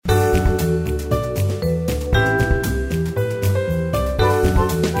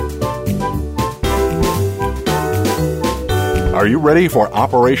Are you ready for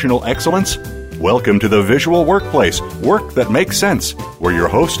operational excellence? Welcome to the Visual Workplace, work that makes sense, where your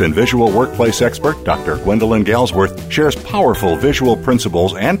host and visual workplace expert, Dr. Gwendolyn Galsworth, shares powerful visual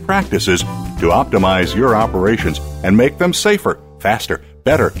principles and practices to optimize your operations and make them safer, faster,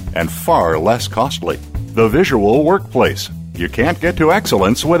 better, and far less costly. The Visual Workplace. You can't get to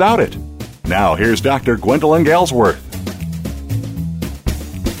excellence without it. Now, here's Dr. Gwendolyn Galsworth.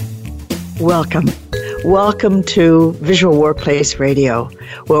 Welcome to Visual Workplace Radio,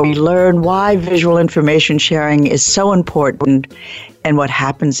 where we learn why visual information sharing is so important and what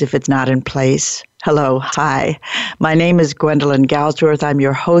happens if it's not in place. Hello, hi. My name is Gwendolyn Galsworth. I'm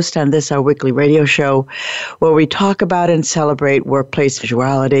your host on this, our weekly radio show, where we talk about and celebrate workplace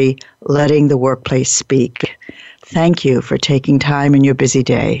visuality, letting the workplace speak. Thank you for taking time in your busy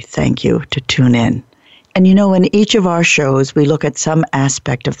day. Thank you to tune in. And you know, in each of our shows, we look at some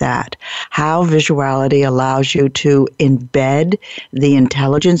aspect of that, how visuality allows you to embed the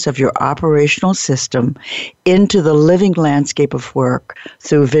intelligence of your operational system into the living landscape of work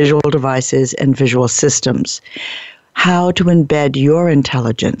through visual devices and visual systems. How to embed your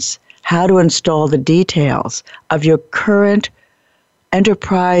intelligence, how to install the details of your current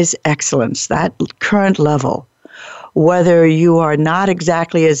enterprise excellence, that current level, whether you are not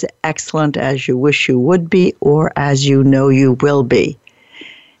exactly as excellent as you wish you would be or as you know you will be.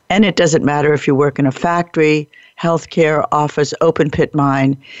 And it doesn't matter if you work in a factory, healthcare, office, open pit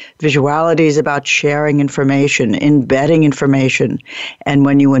mine. Visuality is about sharing information, embedding information. And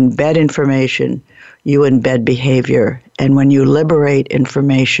when you embed information, you embed behavior. And when you liberate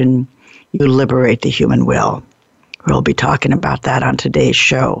information, you liberate the human will. We'll be talking about that on today's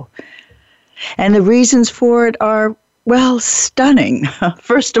show. And the reasons for it are, well, stunning.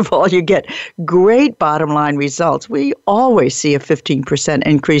 First of all, you get great bottom line results. We always see a 15%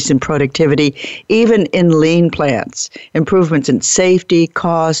 increase in productivity, even in lean plants. Improvements in safety,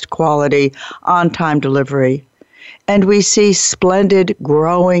 cost, quality, on-time delivery. And we see splendid,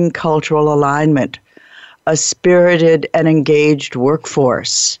 growing cultural alignment, a spirited and engaged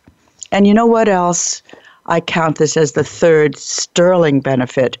workforce. And you know what else? I count this as the third sterling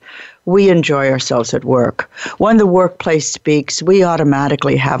benefit. We enjoy ourselves at work. When the workplace speaks, we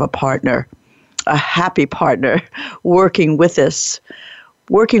automatically have a partner, a happy partner, working with us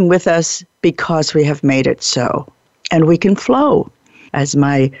because we have made it so. And we can flow. As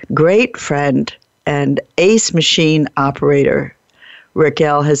my great friend and ace machine operator,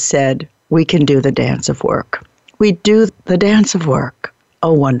 Raquel, has said, we can do the dance of work. We do the dance of work.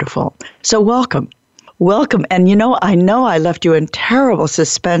 Oh, wonderful. So welcome. Welcome. And you know I left you in terrible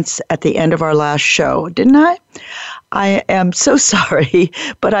suspense at the end of our last show, didn't I? I am so sorry,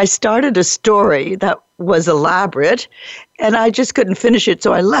 but I started a story that was elaborate, and I just couldn't finish it,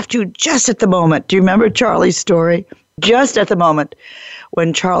 so I left you just at the moment. Do you remember Charlie's story? Just at the moment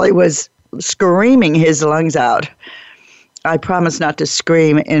when Charlie was screaming his lungs out. I promise not to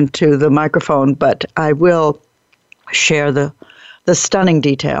scream into the microphone, but I will share the stunning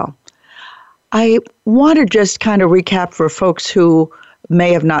detail. I want to just kind of recap for folks who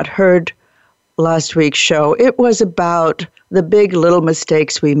may have not heard last week's show. It was about the big little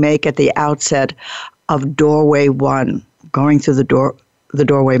mistakes we make at the outset of Doorway 1, going through the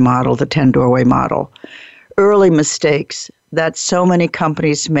doorway model, the 10-doorway model. Early mistakes that so many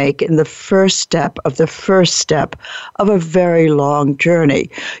companies make in the first step of a very long journey.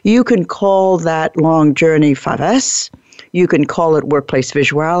 You can call that long journey 5S. You can call it workplace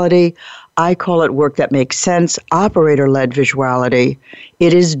visuality. I call it work that makes sense, operator-led visuality.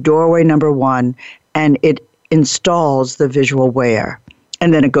 It is doorway number 1, and it installs the visual where.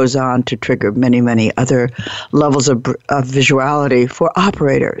 And then it goes on to trigger many, many other levels of visuality for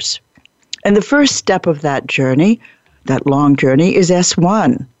operators. And the first step of that journey, that long journey, is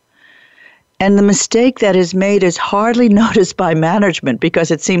S1. And the mistake that is made is hardly noticed by management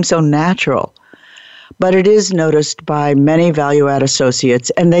because it seems so natural. But it is noticed by many value-add associates,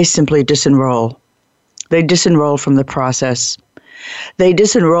 and they simply disenroll. They disenroll from the process. They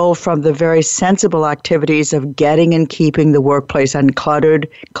disenroll from the very sensible activities of getting and keeping the workplace uncluttered,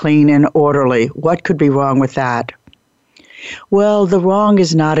 clean, and orderly. What could be wrong with that? Well, the wrong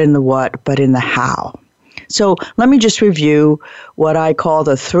is not in the what, but in the how. So let me just review what I call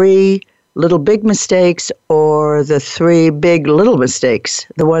the 3 little big mistakes or the 3 big little mistakes,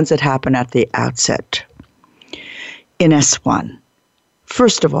 the ones that happen at the outset. In S1,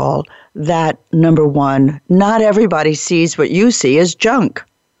 first of all, that number 1, not everybody sees what you see as junk.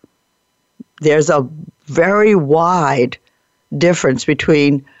 There's a very wide difference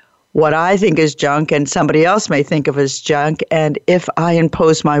between what I think is junk and somebody else may think of as junk, and if I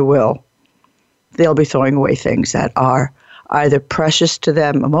impose my will, they'll be throwing away things that are either precious to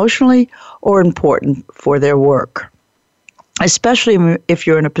them emotionally or important for their work, especially if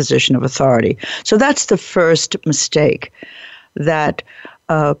you're in a position of authority. So that's the first mistake that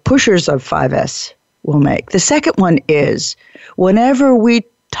pushers of 5S will make. The second one is whenever we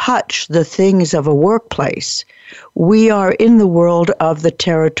touch the things of a workplace, we are in the world of the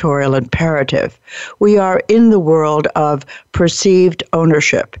territorial imperative. We are in the world of perceived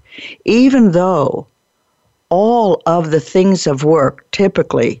ownership, even though all of the things of work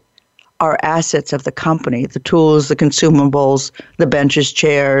typically are assets of the company, the tools, the consumables, the benches,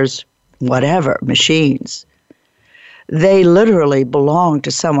 chairs, whatever, machines. They literally belong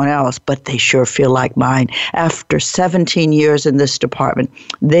to someone else, but they sure feel like mine. After 17 years in this department,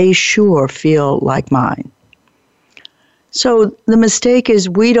 they sure feel like mine. So the mistake is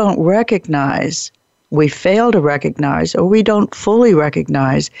we don't recognize, we fail to recognize, or we don't fully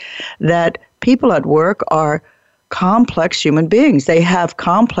recognize that people at work are complex human beings. They have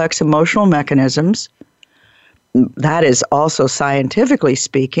complex emotional mechanisms. That is also scientifically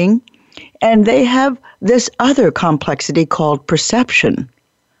speaking. And they have this other complexity called perception.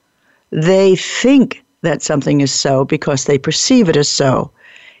 They think that something is so because they perceive it as so.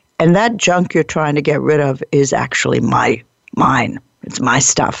 And that junk you're trying to get rid of is actually mine. It's my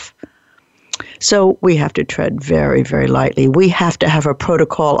stuff. So we have to tread very, very lightly. We have to have a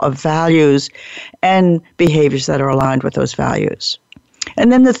protocol of values and behaviors that are aligned with those values.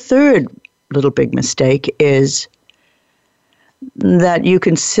 And then the third little big mistake is that you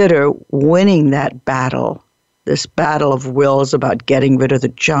consider winning that battle, this battle of wills about getting rid of the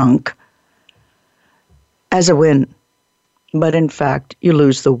junk, as a win. But in fact, you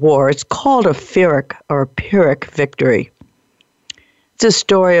lose the war. It's called a Pyrrhic or a Pyrrhic victory. It's a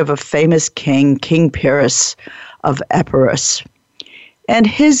story of a famous king, King Pyrrhus of Epirus. And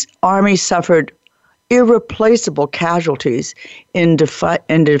his army suffered irreplaceable casualties in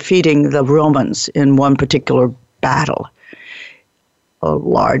defeating the Romans in one particular battle. A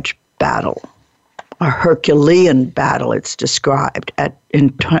large battle, a Herculean battle, it's described in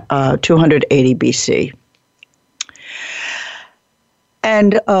 280 BC.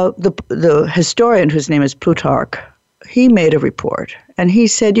 And the historian, whose name is Plutarch, he made a report, and he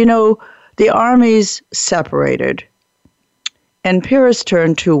said, the armies separated, and Pyrrhus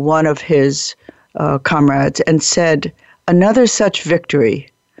turned to one of his comrades and said, another such victory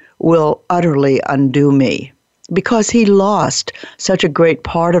will utterly undo me. Because he lost such a great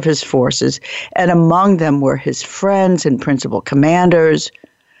part of his forces, and among them were his friends and principal commanders,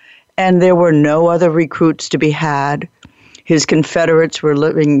 and there were no other recruits to be had. His Confederates were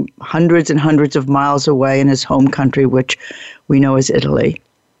living hundreds and hundreds of miles away in his home country, which we know as Italy.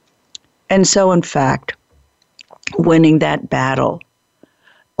 And so, in fact, winning that battle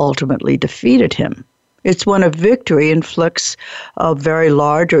ultimately defeated him. It's when a victory inflicts a very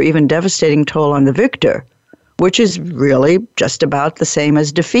large or even devastating toll on the victor, which is really just about the same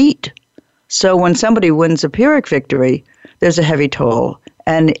as defeat. So when somebody wins a Pyrrhic victory, there's a heavy toll,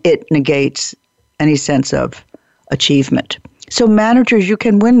 and it negates any sense of achievement. So managers, you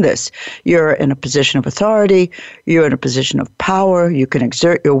can win this. You're in a position of authority. You're in a position of power. You can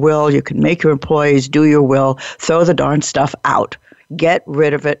exert your will. You can make your employees do your will. Throw the darn stuff out. Get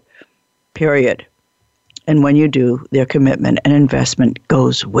rid of it, period. And when you do, their commitment and investment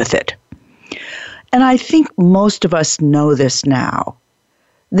goes with it. And I think most of us know this now.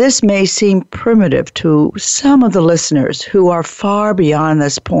 This may seem primitive to some of the listeners who are far beyond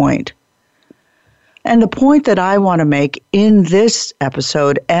this point. And the point that I want to make in this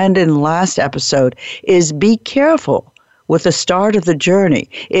episode and in last episode is be careful with the start of the journey.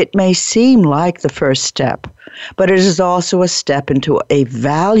 It may seem like the first step, but it is also a step into a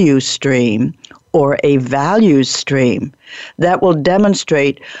value stream or a values stream that will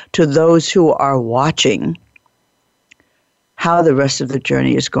demonstrate to those who are watching how the rest of the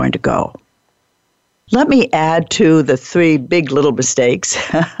journey is going to go. Let me add to the three big little mistakes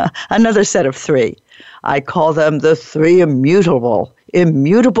another set of three. I call them the three immutable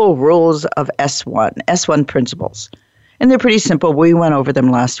rules of S1 principles. And they're pretty simple. We went over them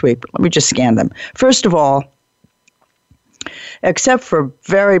last week, but let me just scan them. First of all, except for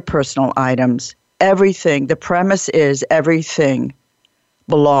very personal items, everything, the premise is everything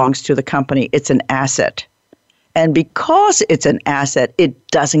belongs to the company. It's an asset. And because it's an asset, it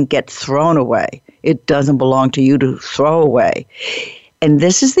doesn't get thrown away. It doesn't belong to you to throw away. And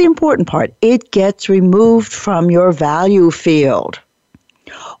this is the important part. It gets removed from your value field.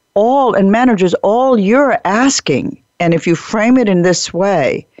 And managers, all you're asking, and if you frame it in this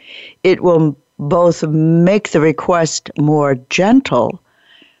way, it will both make the request more gentle,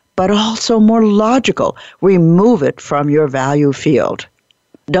 but also more logical. Remove it from your value field.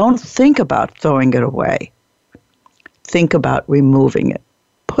 Don't think about throwing it away. Think about removing it,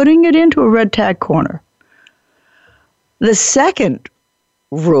 putting it into a red tag corner. The second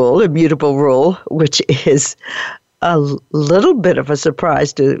rule, immutable rule, which is a little bit of a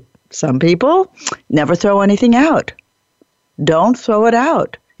surprise to some people, never throw anything out. Don't throw it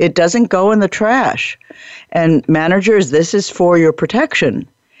out. It doesn't go in the trash. And managers, this is for your protection.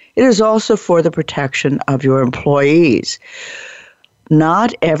 It is also for the protection of your employees.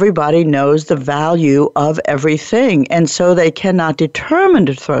 Not everybody knows the value of everything, and so they cannot determine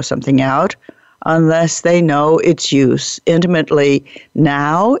to throw something out unless they know its use intimately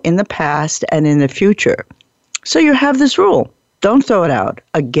now, in the past, and in the future. So you have this rule. Don't throw it out.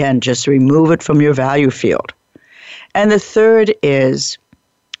 Again, just remove it from your value field. And the third is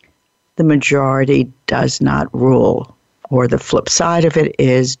the majority does not rule. Or the flip side of it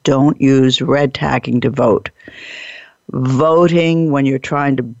is don't use red tagging to vote. Voting when you're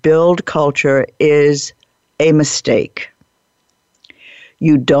trying to build culture is a mistake.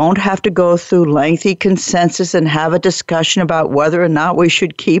 You don't have to go through lengthy consensus and have a discussion about whether or not we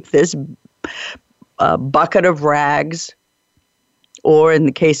should keep this bucket of rags, or in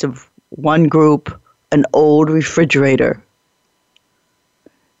the case of one group, an old refrigerator.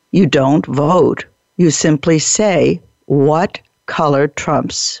 You don't vote. You simply say what color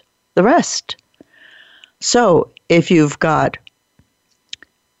trumps the rest. So if you've got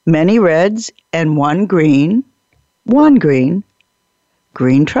many reds and one green,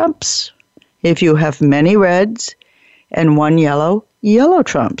 green trumps. If you have many reds and one yellow, yellow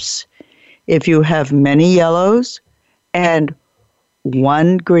trumps. If you have many yellows and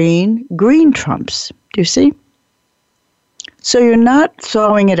one green, green trumps. Do you see? So you're not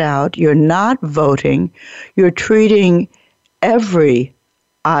throwing it out. You're not voting. You're treating every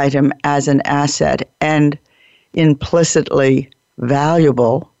item as an asset and implicitly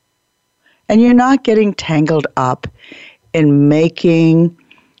valuable. And you're not getting tangled up in making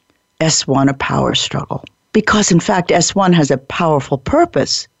S1 a power struggle. Because, in fact, S1 has a powerful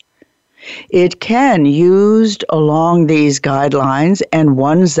purpose. It can, used along these guidelines and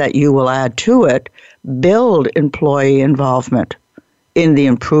ones that you will add to it, build employee involvement in the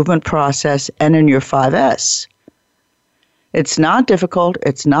improvement process and in your 5S. It's not difficult.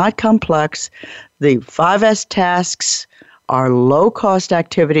 It's not complex. The 5S tasks are low-cost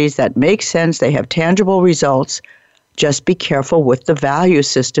activities that make sense. They have tangible results. Just be careful with the value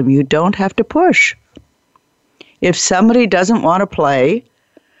system. You don't have to push. If somebody doesn't want to play,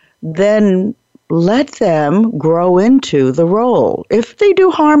 then let them grow into the role. If they do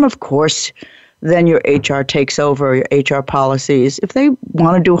harm, of course, then your HR takes over, your HR policies. If they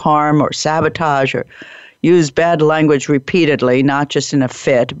want to do harm or sabotage or use bad language repeatedly, not just in a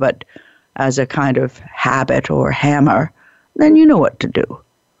fit, but as a kind of habit or hammer, then you know what to do.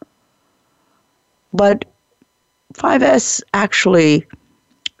 But 5S actually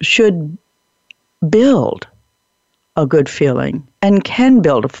should build a good feeling and can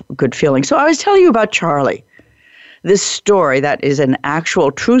build a good feeling. So I was telling you about Charlie, this story that is an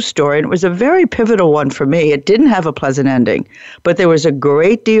actual true story, and it was a very pivotal one for me. It didn't have a pleasant ending, but there was a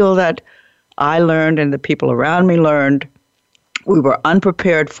great deal that I learned and the people around me learned. We were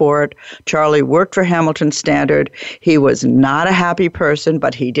unprepared for it. Charlie worked for Hamilton Standard. He was not a happy person,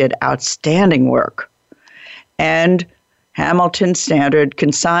 but he did outstanding work. And Hamilton Standard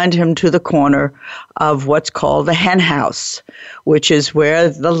consigned him to the corner of what's called the hen house, which is where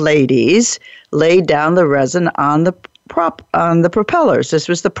the ladies laid down the resin on the propellers. This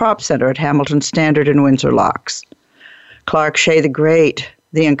was the prop center at Hamilton Standard in Windsor Locks. Clark Shea the Great,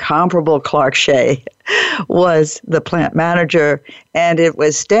 the incomparable Clark Shea, was the plant manager, and it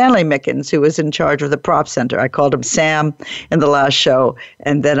was Stanley Mickens who was in charge of the prop center. I called him Sam in the last show,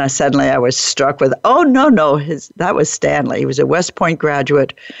 and then I was struck with, that was Stanley. He was a West Point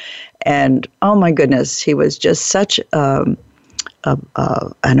graduate, and oh my goodness, he was just such an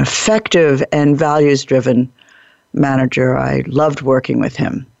effective and values-driven manager. I loved working with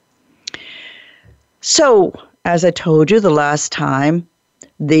him. So, as I told you the last time,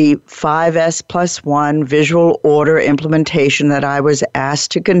 the 5S+1 visual order implementation that I was asked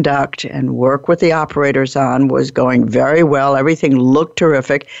to conduct and work with the operators on was going very well. Everything looked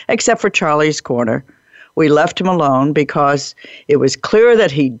terrific, except for Charlie's corner. We left him alone because it was clear that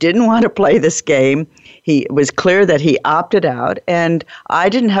he didn't want to play this game. It was clear that he opted out, and I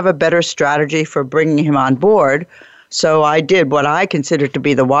didn't have a better strategy for bringing him on board. So I did what I considered to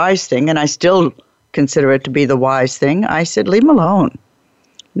be the wise thing, and I still consider it to be the wise thing. I said, leave him alone.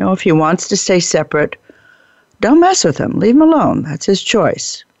 If he wants to stay separate, don't mess with him. Leave him alone. That's his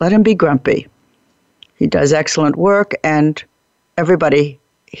choice. Let him be grumpy. He does excellent work, and everybody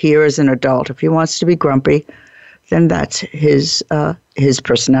here is an adult. If he wants to be grumpy, then that's his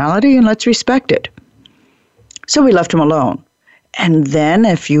personality, and let's respect it. So we left him alone. And then,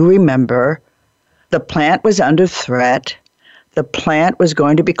 if you remember, the plant was under threat. The plant was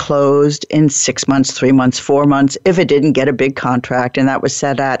going to be closed in 6 months, 3 months, 4 months if it didn't get a big contract, and that was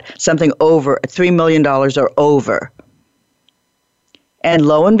set at something over $3 million or over. And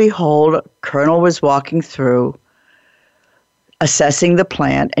lo and behold, Colonel was walking through, assessing the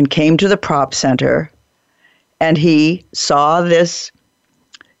plant, and came to the prop center, and he saw this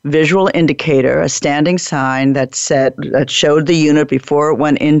visual indicator, a standing sign that showed the unit before it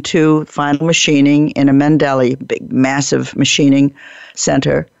went into final machining in a Mendeley, big, massive machining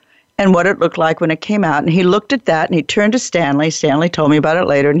center, and what it looked like when it came out. And he looked at that, and he turned to Stanley. Stanley told me about it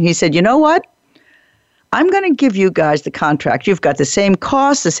later, and he said, you know what? I'm going to give you guys the contract. You've got the same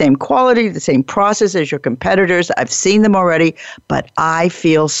cost, the same quality, the same process as your competitors. I've seen them already, but I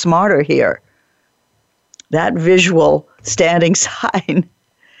feel smarter here. That visual standing sign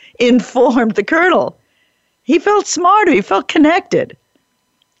informed the colonel. He felt smarter. He felt connected.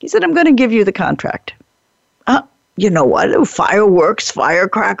 He said, I'm going to give you the contract. You know what? Fireworks,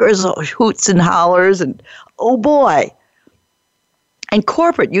 firecrackers, hoots and hollers, and oh boy. And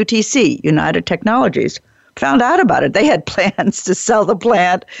corporate, UTC, United Technologies, found out about it. They had plans to sell the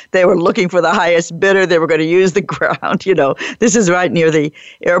plant. They were looking for the highest bidder. They were going to use the ground. This is right near the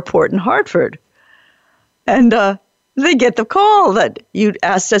airport in Hartford. And they get the call that you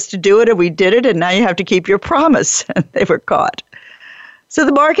asked us to do it and we did it, and now you have to keep your promise. And they were caught. So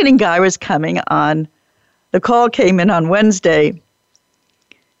the marketing guy was coming on. The call came in on Wednesday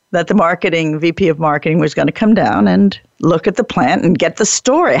that the VP of marketing was going to come down and look at the plant and get the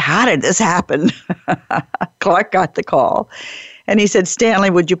story. How did this happen? Clark got the call. And he said, Stanley,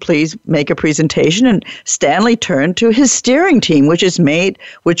 would you please make a presentation? And Stanley turned to his steering team,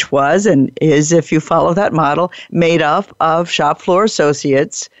 which was and is, if you follow that model, made up of shop floor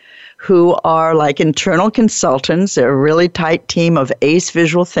associates who are like internal consultants. They're a really tight team of ace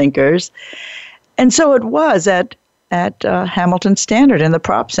visual thinkers. And so it was at Hamilton Standard in the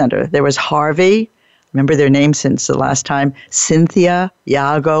prop center. There was Harvey, remember their names since the last time, Cynthia,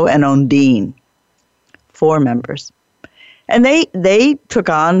 Iago, and Ondine, 4 members. And they took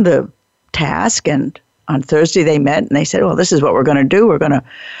on the task, and on Thursday they met, and they said, well, this is what we're going to do. We're going to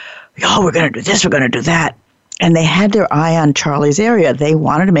do this, we're going to do that. And they had their eye on Charlie's area. They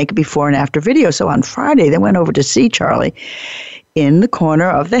wanted to make a before and after video. So on Friday, they went over to see Charlie in the corner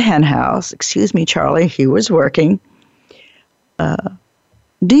of the hen house. Excuse me, Charlie, he was working.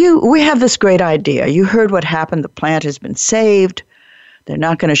 We have this great idea. You heard what happened. The plant has been saved. They're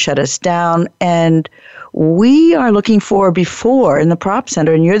not going to shut us down. And we are looking for before in the prop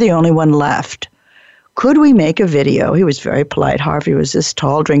center, and you're the only one left. Could we make a video? He was very polite. Harvey was this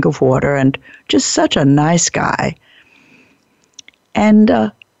tall drink of water and just such a nice guy.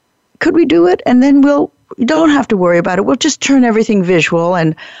 And could we do it? And then you don't have to worry about it. We'll just turn everything visual.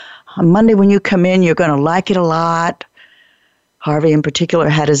 And on Monday when you come in, you're going to like it a lot. Harvey in particular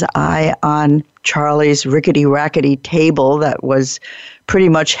had his eye on Charlie's rickety-rackety table that was pretty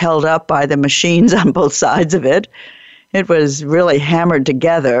much held up by the machines on both sides of it. It was really hammered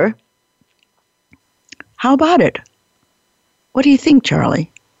together. How about it? What do you think,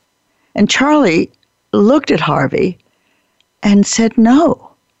 Charlie? And Charlie looked at Harvey and said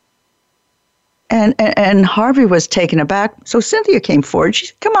no. And Harvey was taken aback. So Cynthia came forward. She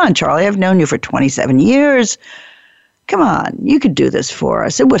said, come on, Charlie, I've known you for 27 years. Come on, you could do this for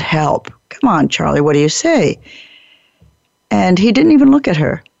us. It would help. Come on, Charlie, what do you say? And he didn't even look at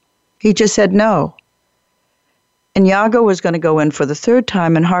her. He just said no. And Iago was going to go in for the 3rd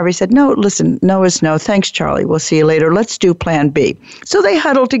time, and Harvey said, no, listen, no is no. Thanks, Charlie. We'll see you later. Let's do plan B. So they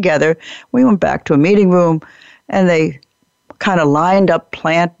huddled together. We went back to a meeting room, and they kind of lined up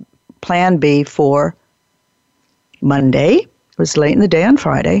plan B for Monday. It was late in the day on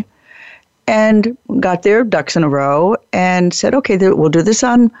Friday. And got their ducks in a row and said, okay, we'll do this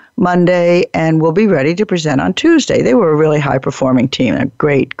on Monday and we'll be ready to present on Tuesday. They were a really high-performing team, a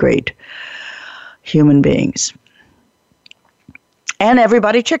great, great human beings. And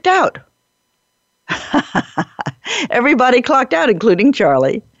everybody checked out. Everybody clocked out, including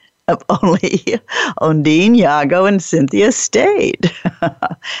Charlie. Only Ondine, Iago, and Cynthia stayed.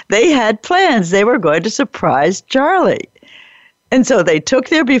 They had plans. They were going to surprise Charlie. And so they took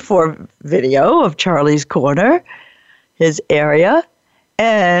their before video of Charlie's corner, his area,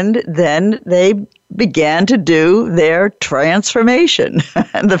 and then they began to do their transformation.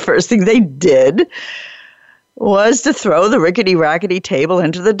 And the first thing they did was to throw the rickety-rackety table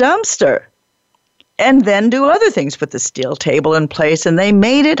into the dumpster and then do other things with the steel table in place. And they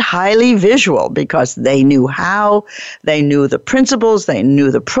made it highly visual because they knew how, they knew the principles, they knew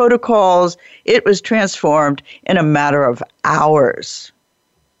the protocols. It was transformed in a matter of hours.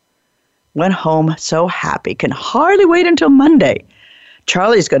 Went home so happy, can hardly wait until Monday.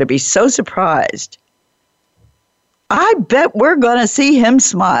 Charlie's going to be so surprised. I bet we're going to see him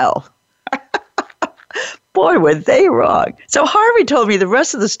smile. Boy, were they wrong. So Harvey told me the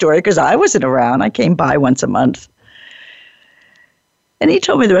rest of the story because I wasn't around. I came by once a month. And he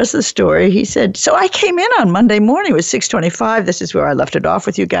told me the rest of the story. He said, so I came in on Monday morning. It was 6:25. This is where I left it off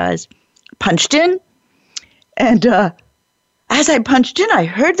with you guys. Punched in. And as I punched in, I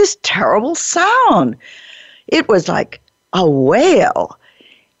heard this terrible sound. It was like a wail.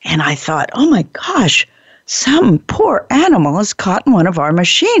 And I thought, oh my gosh, some poor animal is caught in one of our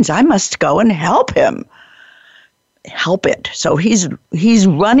machines. I must go and help him. Help it. So he's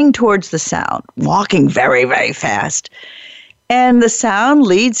running towards the sound, walking very, very fast. And the sound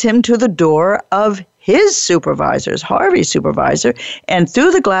leads him to the door of his supervisors, Harvey's supervisor. And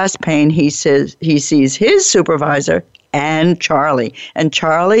through the glass pane, he sees his supervisor and Charlie. And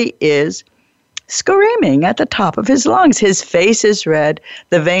Charlie is screaming at the top of his lungs. His face is red.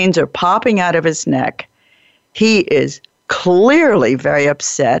 The veins are popping out of his neck. He is clearly very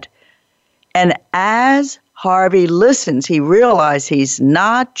upset. And as Harvey listens, he realizes he's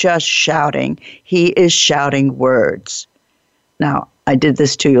not just shouting, he is shouting words. Now, I did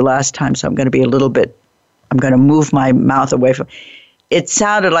this to you last time, so I'm going to move my mouth away from it.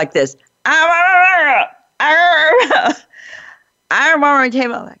 Sounded like this. I want my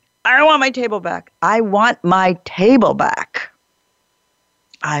table back. I want my table back. I want my table back.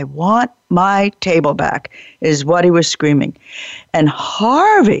 I want my table back, is what he was screaming. And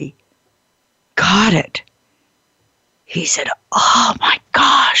Harvey got it. He said, oh my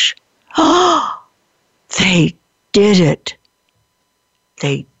gosh. Oh, they did it.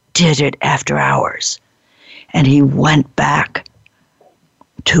 They did it after hours. And he went back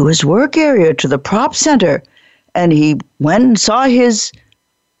to his work area, to the prop center, and he went and saw his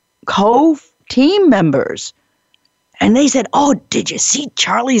co-team members. And they said, oh, did you see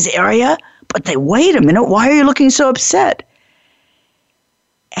Charlie's area? But wait a minute, why are you looking so upset?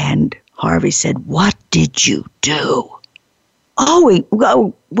 And Harvey said, what did you do? Oh,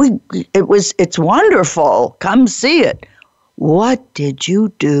 it's wonderful. Come see it. What did you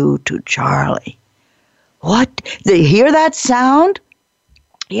do to Charlie? What? Did you hear that sound?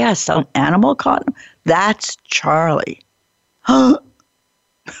 Yes, some animal caught him. That's Charlie. Oh,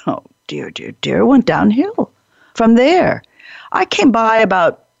 dear, went downhill from there. I came by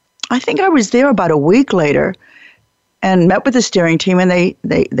I think I was there about a week later and met with the steering team, and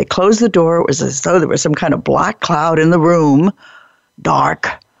they closed the door. It was as though there was some kind of black cloud in the room,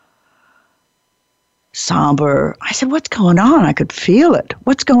 dark, somber. I said, what's going on? I could feel it.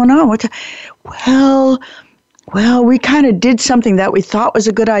 What's going on? Well, we kind of did something that we thought was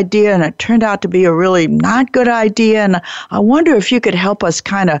a good idea, and it turned out to be a really not good idea, and I wonder if you could help us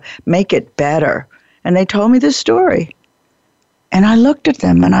kind of make it better. And they told me this story. And I looked at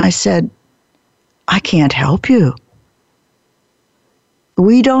them and I said, I can't help you.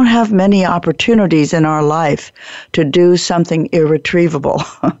 We don't have many opportunities in our life to do something irretrievable,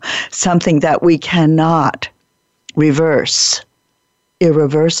 something that we cannot reverse,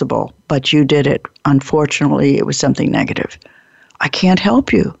 irreversible, but you did it. Unfortunately, it was something negative. I can't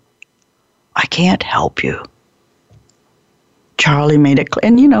help you. I can't help you. Charlie made it clear.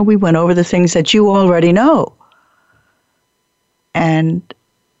 And, we went over the things that you already know.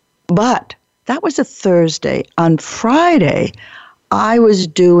 But that was a Thursday. On Friday, I was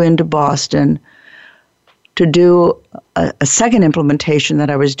due into Boston to do a second implementation that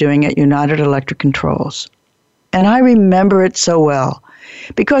I was doing at United Electric Controls. And I remember it so well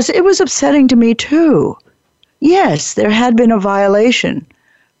because it was upsetting to me too. Yes, there had been a violation,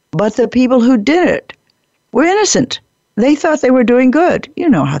 but the people who did it were innocent. They thought they were doing good. You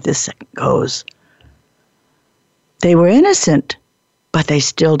know how this goes. They were innocent, but they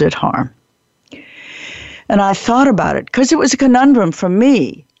still did harm. And I thought about it because it was a conundrum for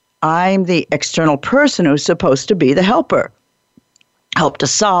me. I'm the external person who's supposed to be the helper. Help to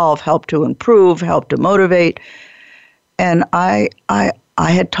solve, help to improve, help to motivate. And I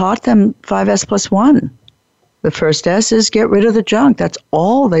had taught them 5S+1. The first S is get rid of the junk. That's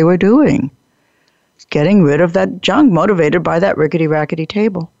all they were doing. Getting rid of that junk, motivated by that rickety-rackety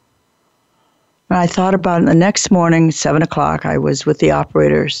table. And I thought about it. The next morning, 7 o'clock, I was with the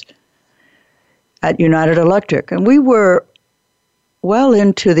operators at United Electric. And we were well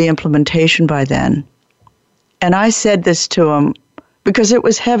into the implementation by then. And I said this to him because it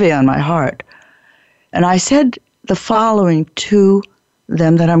was heavy on my heart. And I said the following to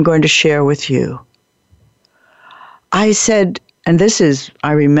them that I'm going to share with you. I said, and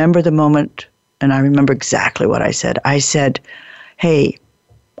I remember the moment, and I remember exactly what I said. I said, hey,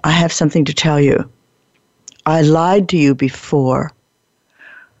 I have something to tell you. I lied to you before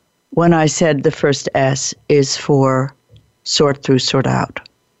when I said the first S is for sort through, sort out.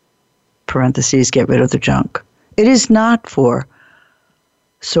 Parentheses, get rid of the junk. It is not for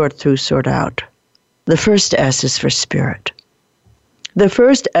sort through, sort out. The first S is for spirit. The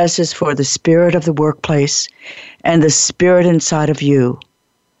first S is for the spirit of the workplace and the spirit inside of you.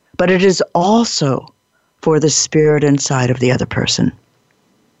 But it is also for the spirit inside of the other person.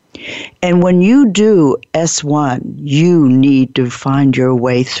 And when you do S1, you need to find your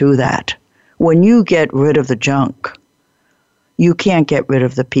way through that. When you get rid of the junk, you can't get rid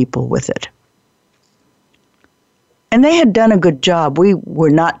of the people with it. And they had done a good job. We were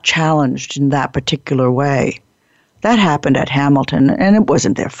not challenged in that particular way. That happened at Hamilton, and it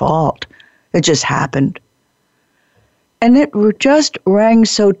wasn't their fault. It just happened. And it just rang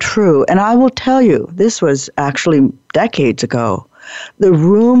so true. And I will tell you, this was actually decades ago. The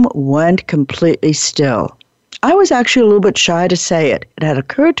room went completely still. I was actually a little bit shy to say it. It had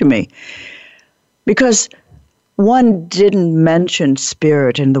occurred to me because one didn't mention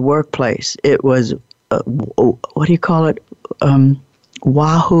spirit in the workplace. It was, what do you call it?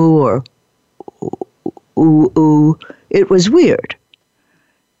 Wahoo or ooh. It was weird.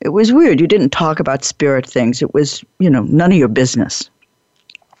 It was weird. You didn't talk about spirit things. It was, none of your business.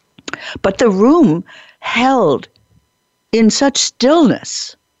 But the room held in such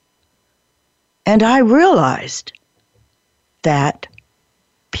stillness. And I realized that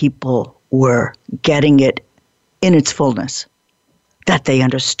people were getting it in its fullness, that they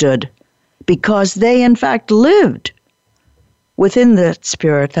understood, because they, in fact, lived within the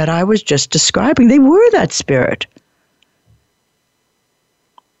spirit that I was just describing. They were that spirit.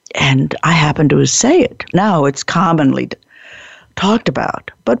 And I happen to say it. Now it's commonly talked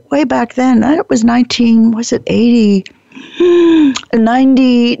about. But way back then, it was 80,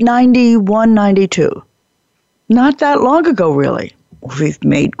 90, 91, 92. Not that long ago, really. We've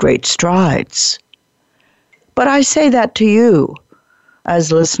made great strides. But I say that to you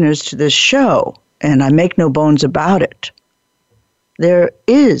as listeners to this show, and I make no bones about it. There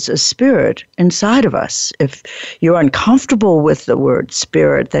is a spirit inside of us. If you're uncomfortable with the word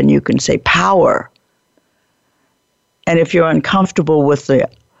spirit, then you can say power. And if you're uncomfortable with the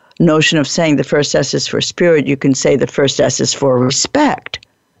notion of saying the first S is for spirit, you can say the first S is for respect,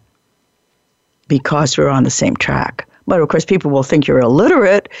 because we're on the same track. But of course, people will think you're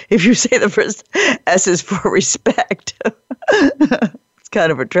illiterate if you say the first S is for respect. It's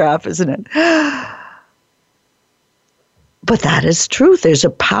kind of a trap, isn't it? But that is truth. There's a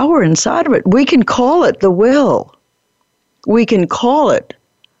power inside of it. We can call it the will. We can call it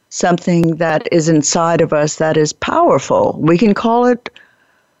something that is inside of us that is powerful. We can call it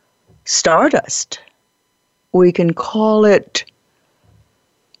stardust. We can call it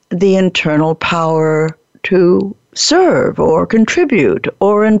the internal power to serve or contribute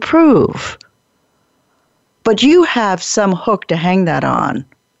or improve. But you have some hook to hang that on.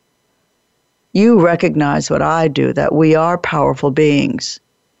 You recognize what I do, that we are powerful beings,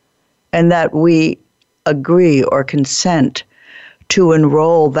 and that we agree or consent to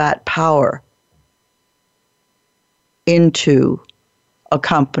enroll that power into a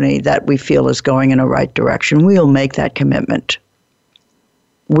company that we feel is going in a right direction. We'll make that commitment.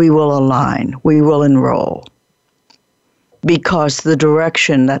 We will align. We will enroll. Because the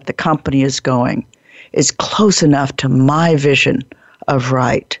direction that the company is going is close enough to my vision of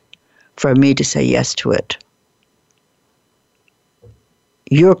right for me to say yes to it.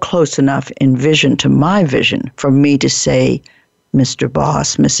 You're close enough in vision to my vision for me to say, Mr.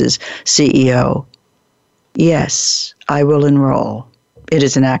 Boss, Mrs. CEO, yes, I will enroll. It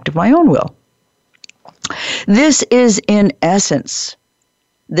is an act of my own will. This is in essence,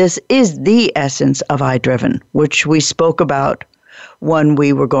 this is the essence of iDriven, which we spoke about when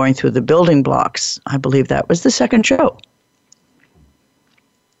we were going through the building blocks. I believe that was the second show.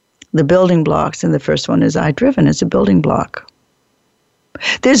 The building blocks, and the first one is iDriven is a building block.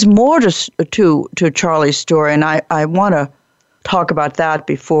 There's more to Charlie's story, and I want to talk about that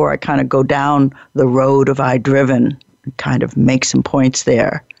before I kind of go down the road of iDriven and kind of make some points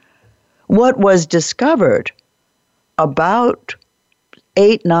there. What was discovered about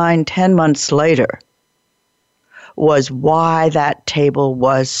 8, 9, 10 months later was why that table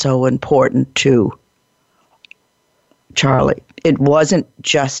was so important to Charlie. It wasn't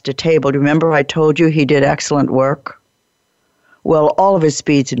just a table. Remember I told you he did excellent work? Well, all of his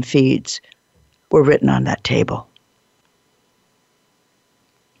speeds and feeds were written on that table.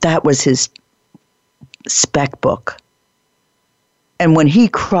 That was his spec book. And when he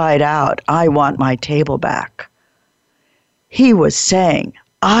cried out, "I want my table back," he was saying,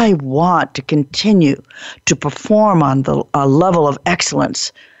 I want to continue to perform on a level of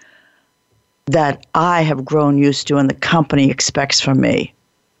excellence that I have grown used to and the company expects from me.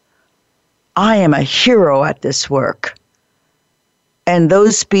 I am a hero at this work. And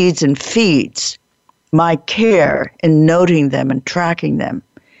those speeds and feeds, my care in noting them and tracking them,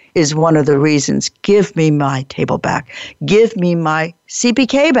 is one of the reasons. Give me my table back. Give me my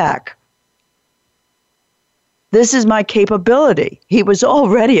CPK back. This is my capability. He was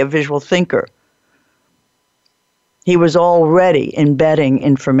already a visual thinker. He was already embedding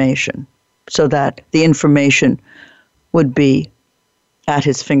information so that the information would be at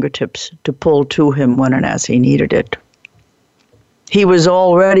his fingertips to pull to him when and as he needed it. He was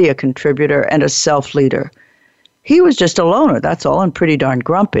already a contributor and a self-leader. He was just a loner, that's all, and pretty darn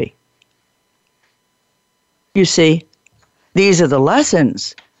grumpy. You see, these are the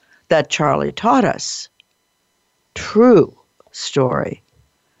lessons that Charlie taught us. True story,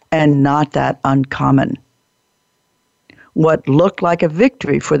 and not that uncommon. What looked like a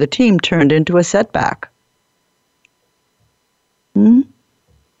victory for the team turned into a setback.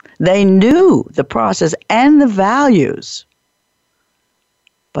 They knew the process and the values,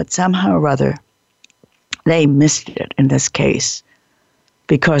 but somehow or other, they missed it in this case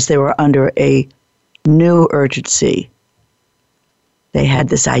because they were under a new urgency. They had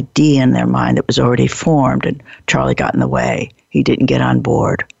this idea in their mind that was already formed, and Charlie got in the way. He didn't get on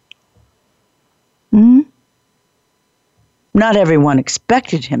board. Not everyone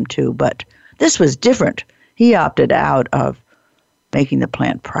expected him to, but this was different. He opted out of making the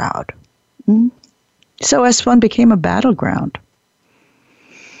plant proud. So S1 became a battleground.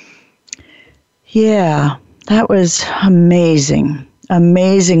 Yeah, that was amazing.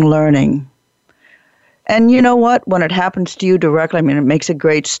 Amazing learning. And you know what? When it happens to you directly, I mean, it makes a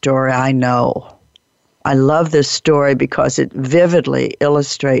great story, I know. I love this story because it vividly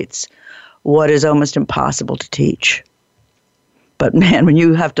illustrates what is almost impossible to teach. But man, when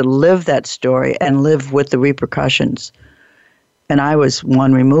you have to live that story and live with the repercussions, and I was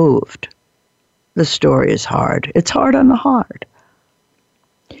one removed, the story is hard. It's hard on the heart.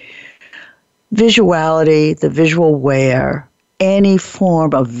 Visuality, the visual where, any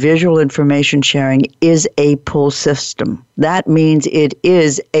form of visual information sharing is a pull system. That means it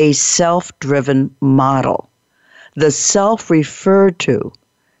is a self-driven model. The self referred to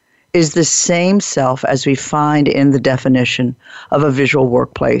is the same self as we find in the definition of a visual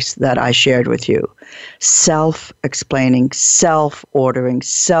workplace that I shared with you. Self-explaining, self-ordering,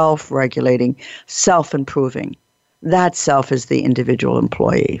 self-regulating, self-improving. That self is the individual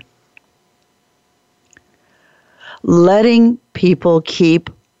employee. Letting people keep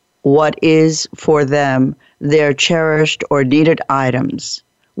what is for them their cherished or needed items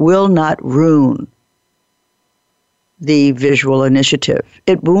will not ruin the visual initiative.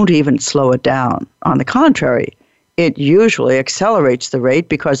 It won't even slow it down. On the contrary, it usually accelerates the rate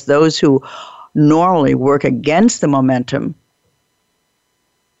because those who normally work against the momentum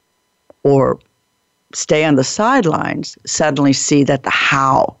or stay on the sidelines suddenly see that the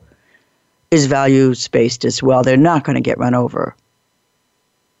how is values-based as well. They're not going to get run over.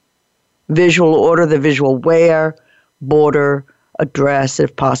 Visual order, the visual where, border, address,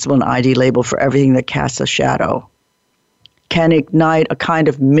 if possible, an ID label for everything that casts a shadow, can ignite a kind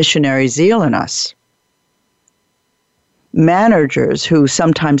of missionary zeal in us. Managers who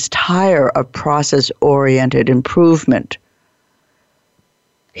sometimes tire of process-oriented improvement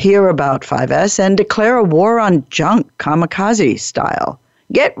hear about 5S and declare a war on junk, kamikaze style.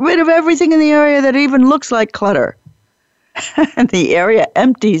 Get rid of everything in the area that even looks like clutter. And the area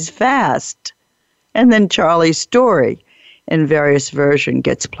empties fast. And then Charlie's story in various versions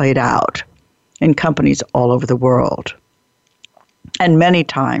gets played out in companies all over the world. And many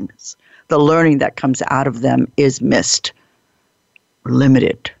times, the learning that comes out of them is missed,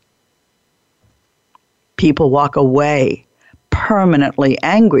 limited. People walk away permanently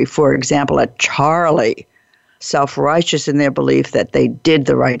angry, for example, at Charlie, self-righteous in their belief that they did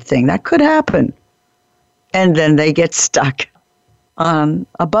the right thing. That could happen. And then they get stuck on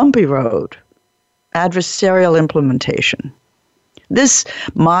a bumpy road. Adversarial implementation. This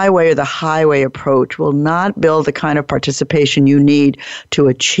my way or the highway approach will not build the kind of participation you need to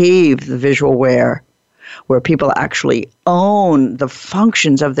achieve the visual where people actually own the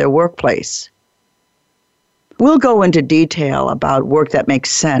functions of their workplace. We'll go into detail about work that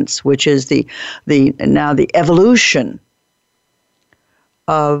makes sense, which is the evolution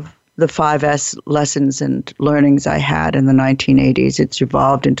of the 5S lessons and learnings I had in the 1980s. It's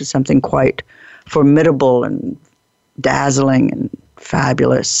evolved into something quite formidable and dazzling and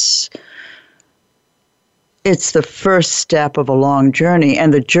fabulous. It's the first step of a long journey,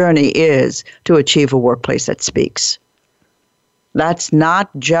 and the journey is to achieve a workplace that speaks. That's not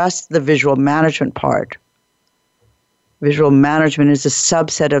just the visual management part. Visual management is a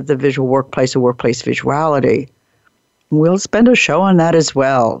subset of the visual workplace or workplace visuality. We'll spend a show on that as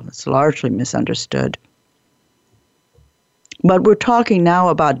well. It's largely misunderstood. But we're talking now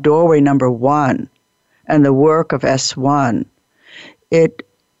about doorway number 1 and the work of S1. It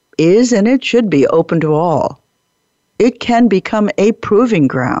is and it should be open to all. It can become a proving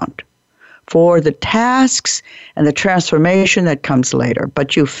ground for the tasks and the transformation that comes later.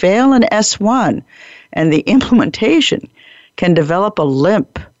 But you fail in S1, and the implementation can develop a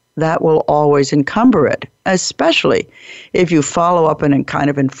limp that will always encumber it, especially if you follow up and kind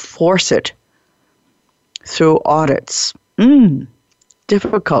of enforce it through audits.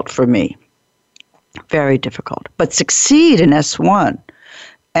 Difficult for me. Very difficult. But succeed in S1,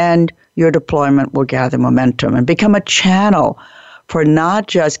 and your deployment will gather momentum and become a channel for not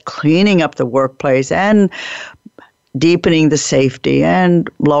just cleaning up the workplace and deepening the safety and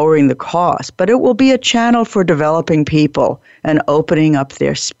lowering the cost, but it will be a channel for developing people and opening up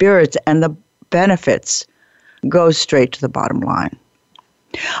their spirits, and the benefits go straight to the bottom line.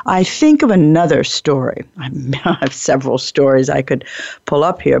 I think of another story. I have several stories I could pull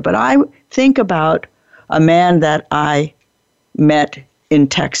up here, but I think about a man that I met in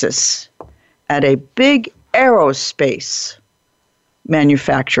Texas at a big aerospace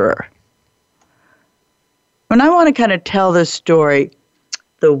manufacturer. And I want to kind of tell this story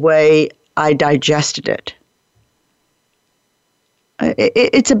the way I digested it.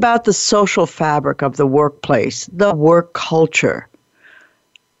 It's about the social fabric of the workplace, the work culture.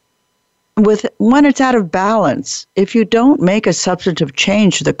 When it's out of balance, if you don't make a substantive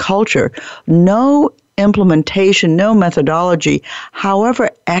change to the culture, no implementation, no methodology, however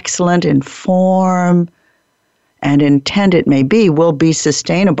excellent in form and intent it may be, will be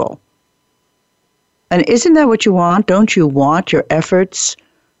sustainable. And isn't that what you want? Don't you want your efforts,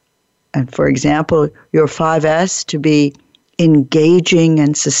 and for example, your 5S to be engaging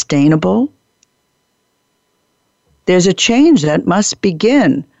and sustainable? There's a change that must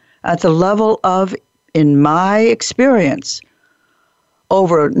begin at the level of, in my experience,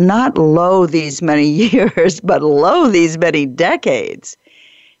 over not these many years, but these many decades,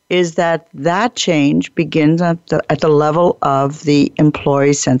 is that change begins at the level of the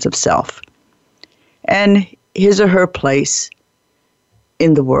employee's sense of self and his or her place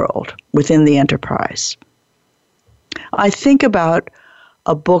in the world, within the enterprise. I think about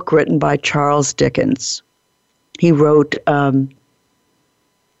a book written by Charles Dickens. He wrote The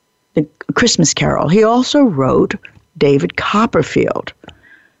Christmas Carol. He also wrote David Copperfield.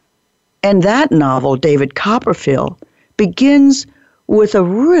 And that novel, David Copperfield, begins with a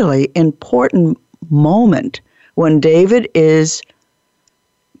really important moment when David is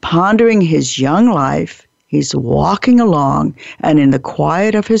pondering his young life. He's walking along, and in the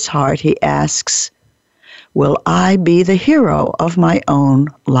quiet of his heart, he asks, will I be the hero of my own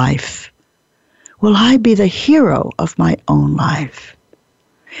life? Will I be the hero of my own life?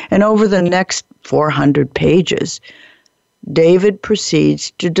 And over the next 400 pages, David proceeds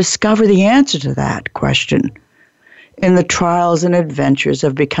to discover the answer to that question in the trials and adventures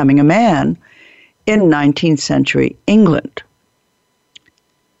of becoming a man in 19th century England.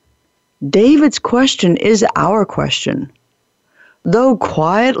 David's question is our question. Though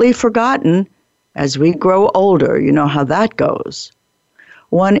quietly forgotten, as we grow older, you know how that goes.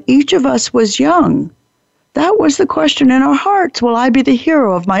 When each of us was young, that was the question in our hearts. Will I be the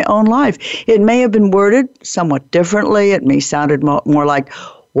hero of my own life? It may have been worded somewhat differently. It may sounded more like,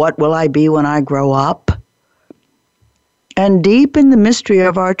 what will I be when I grow up? And deep in the mystery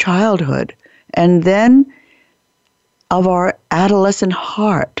of our childhood, and then of our adolescent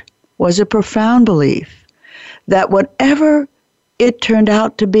heart, was a profound belief that whatever it turned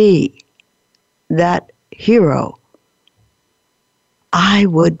out to be, that hero, I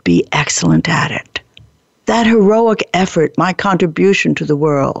would be excellent at it. That heroic effort, my contribution to the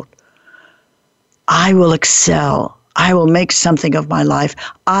world, I will excel. I will make something of my life.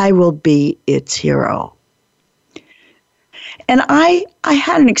 I will be its hero. And I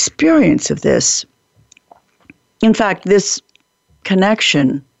had an experience of this. In fact, this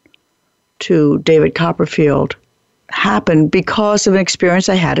connection to David Copperfield happened because of an experience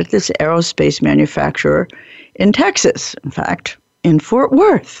I had at this aerospace manufacturer in Texas, in fact, in Fort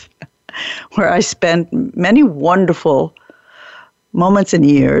Worth, where I spent many wonderful moments and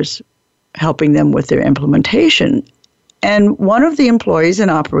years helping them with their implementation. And one of the employees, an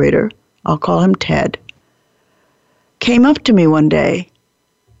operator, I'll call him Ted, came up to me one day.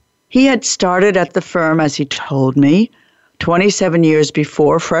 He had started at the firm, as he told me, 27 years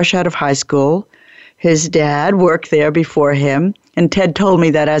before, fresh out of high school. His dad worked there before him, and Ted told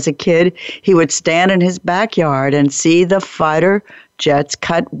me that as a kid, he would stand in his backyard and see the fighter jets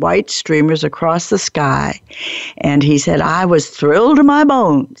cut white streamers across the sky. And he said, I was thrilled to my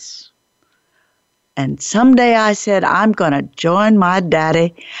bones. And someday I said, I'm going to join my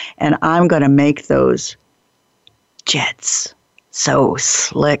daddy, and I'm going to make those jets so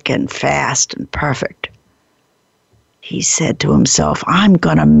slick and fast and perfect. He said to himself, I'm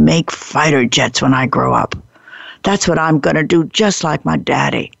going to make fighter jets when I grow up. That's what I'm going to do, just like my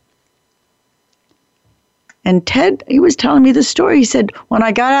daddy. And Ted, he was telling me the story. He said, when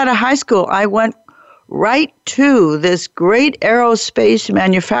I got out of high school, I went right to this great aerospace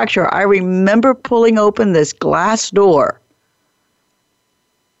manufacturer. I remember pulling open this glass door.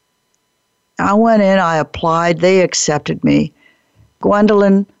 I went in, I applied, they accepted me.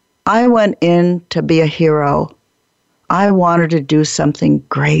 Gwendolyn, I went in to be a hero. I wanted to do something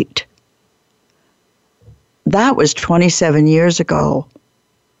great. That was 27 years ago.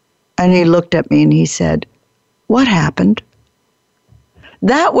 And he looked at me and he said, what happened?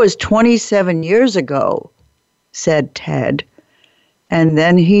 That was 27 years ago, said Ted. And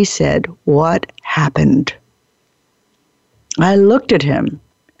then he said, what happened? I looked at him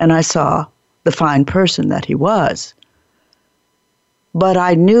and I saw the fine person that he was. But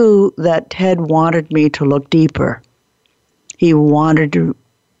I knew that Ted wanted me to look deeper. He wanted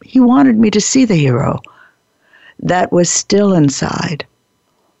me to see the hero that was still inside,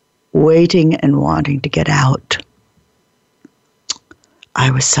 waiting and wanting to get out.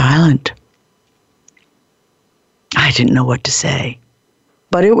 I was silent. I didn't know what to say,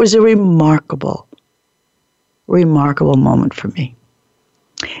 but it was a remarkable moment for me.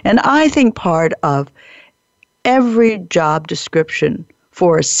 And I think part of every job description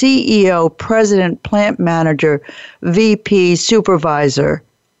for a CEO, president, plant manager, VP, supervisor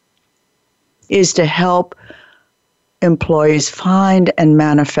is to help employees find and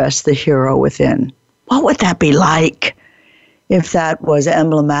manifest the hero within. What would that be like if that was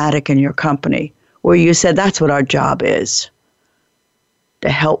emblematic in your company, where you said that's what our job is, to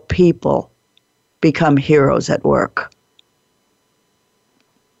help people become heroes at work?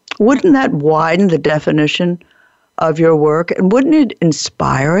 Wouldn't that widen the definition of your work, and wouldn't it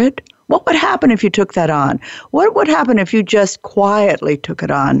inspire it? What would happen if you took that on? What would happen if you just quietly took it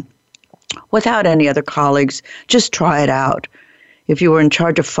on without any other colleagues? Just try it out. If you were in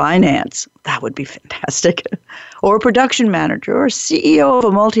charge of finance, that would be fantastic. Or a production manager or CEO of a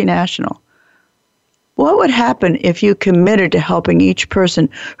multinational. What would happen if you committed to helping each person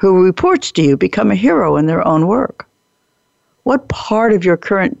who reports to you become a hero in their own work? What part of your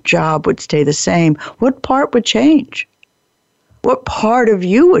current job would stay the same? What part would change? What part of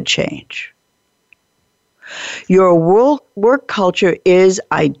you would change? Your work culture is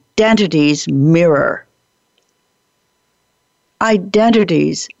identity's mirror.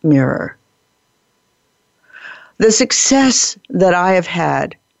 Identity's mirror. The success that I have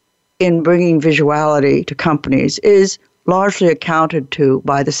had in bringing visuality to companies is largely accounted to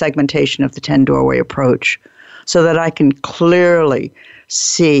by the segmentation of the 10-doorway approach, so that I can clearly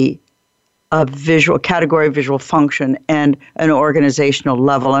see a visual category, visual function, and an organizational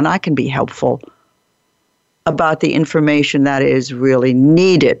level, and I can be helpful about the information that is really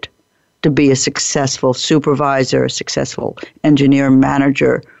needed to be a successful supervisor, a successful engineer,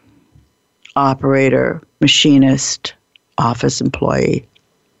 manager, operator, machinist, office employee.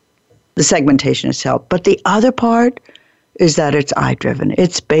 The segmentation has helped. But the other part is that it's I-driven.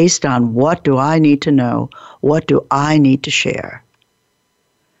 It's based on what do I need to know? What do I need to share?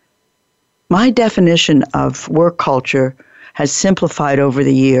 My definition of work culture has simplified over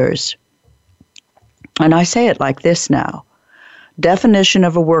the years. And I say it like this now. Definition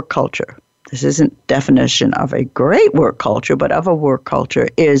of a work culture. This isn't definition of a great work culture, but of a work culture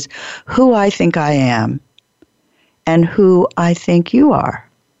is who I think I am and who I think you are.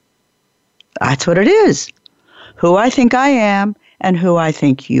 That's what it is. Who I think I am and who I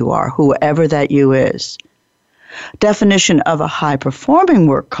think you are, whoever that you is. Definition of a high-performing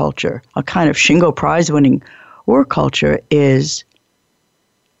work culture, a kind of Shingo Prize-winning work culture, is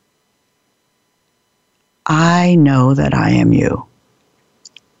I know that I am you.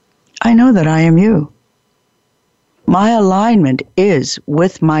 I know that I am you. My alignment is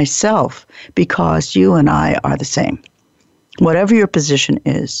with myself because you and I are the same, whatever your position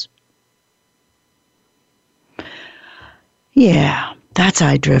is. Yeah, that's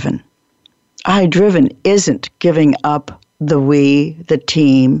I-driven. I-driven isn't giving up the we, the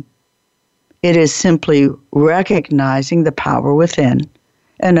team. It is simply recognizing the power within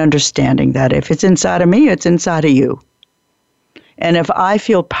and understanding that if it's inside of me, it's inside of you. And if I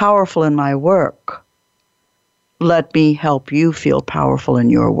feel powerful in my work, let me help you feel powerful in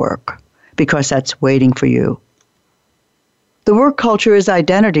your work, because that's waiting for you. The work culture is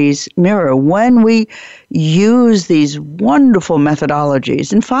identity's mirror. When we use these wonderful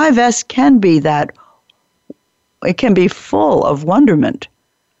methodologies, and 5S can be that, it can be full of wonderment,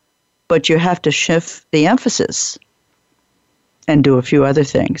 but you have to shift the emphasis and do a few other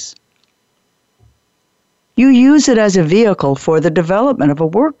things. You use it as a vehicle for the development of a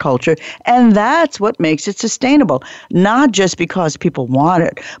work culture, and that's what makes it sustainable. Not just because people want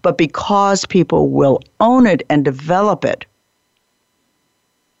it, but because people will own it and develop it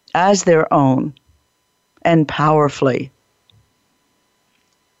as their own and powerfully.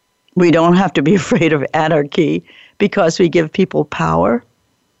 We don't have to be afraid of anarchy because we give people power.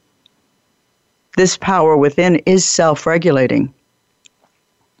 This power within is self-regulating.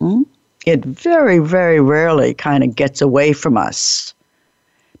 It very, very rarely kind of gets away from us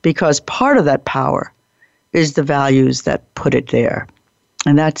because part of that power is the values that put it there.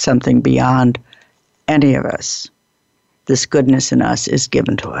 And that's something beyond any of us. This goodness in us is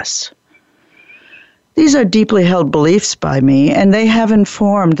given to us. These are deeply held beliefs by me, and they have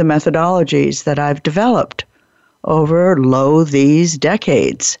informed the methodologies that I've developed over, these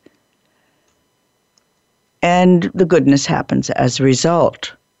decades. And the goodness happens as a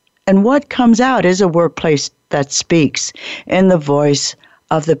result. And what comes out is a workplace that speaks in the voice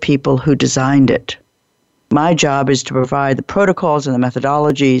of the people who designed it. My job is to provide the protocols and the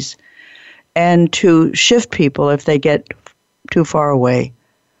methodologies and to shift people if they get too far away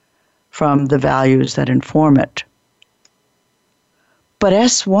from the values that inform it. But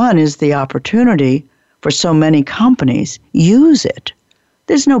S1 is the opportunity for so many companies. Use it.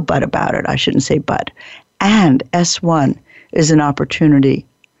 There's no but about it. I shouldn't say but. And S1 is an opportunity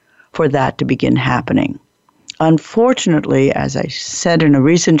for that to begin happening. Unfortunately, as I said in a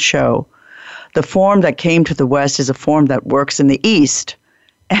recent show, the form that came to the West is a form that works in the East.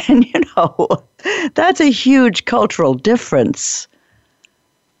 And, that's a huge cultural difference.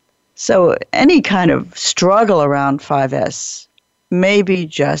 So any kind of struggle around 5S may be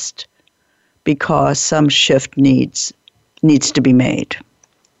just because some shift needs to be made.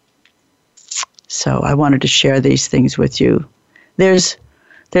 So I wanted to share these things with you. There's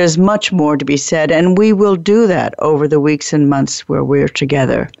much more to be said, and we will do that over the weeks and months where we're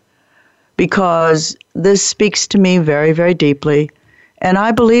together, because this speaks to me very, very deeply, and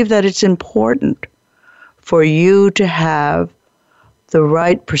I believe that it's important for you to have the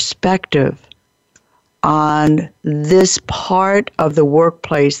right perspective on this part of the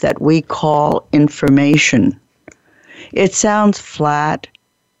workplace that we call information. It sounds flat.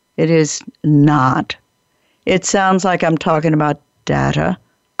 It is not. It sounds like I'm talking about data.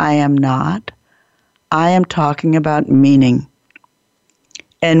 I am not. I am talking about meaning.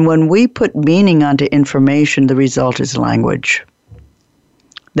 And when we put meaning onto information, the result is language.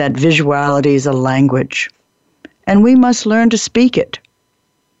 That visuality is a language. And we must learn to speak it.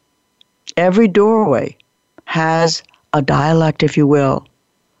 Every doorway has a dialect, if you will,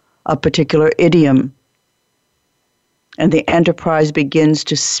 a particular idiom. And the enterprise begins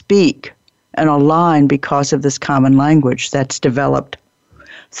to speak and align because of this common language that's developed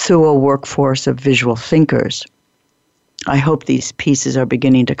through a workforce of visual thinkers. I hope these pieces are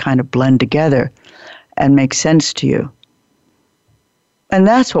beginning to kind of blend together and make sense to you. And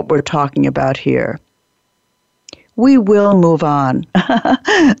that's what we're talking about here. We will move on.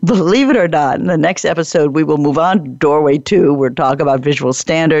 Believe it or not, in the next episode, we will move on to Doorway 2. We'll talk about visual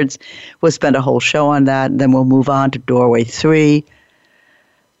standards. We'll spend a whole show on that, and then we'll move on to Doorway 3,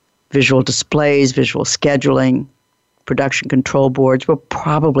 visual displays, visual scheduling, production control boards. We'll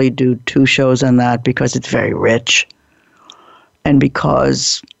probably do 2 shows on that because it's very rich and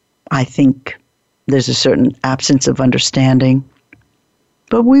because I think there's a certain absence of understanding.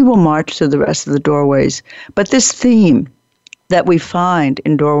 But we will march through the rest of the doorways. But this theme that we find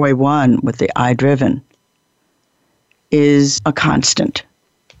in Doorway 1 with the I-driven is a constant.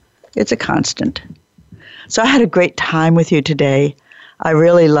 It's a constant. So I had a great time with you today. I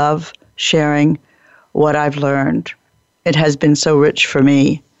really love sharing what I've learned. It has been so rich for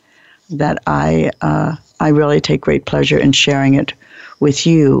me that I really take great pleasure in sharing it with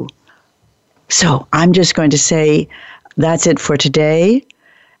you. So I'm just going to say that's it for today.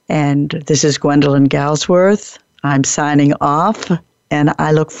 And this is Gwendolyn Galsworth. I'm signing off, and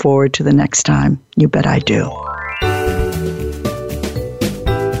I look forward to the next time. You bet I do.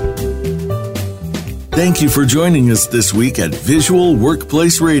 Thank you for joining us this week at Visual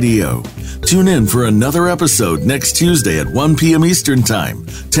Workplace Radio. Tune in for another episode next Tuesday at 1 p.m. Eastern Time,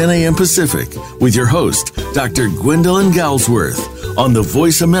 10 a.m. Pacific, with your host, Dr. Gwendolyn Galsworth, on the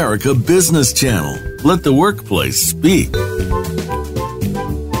Voice America Business Channel. Let the workplace speak.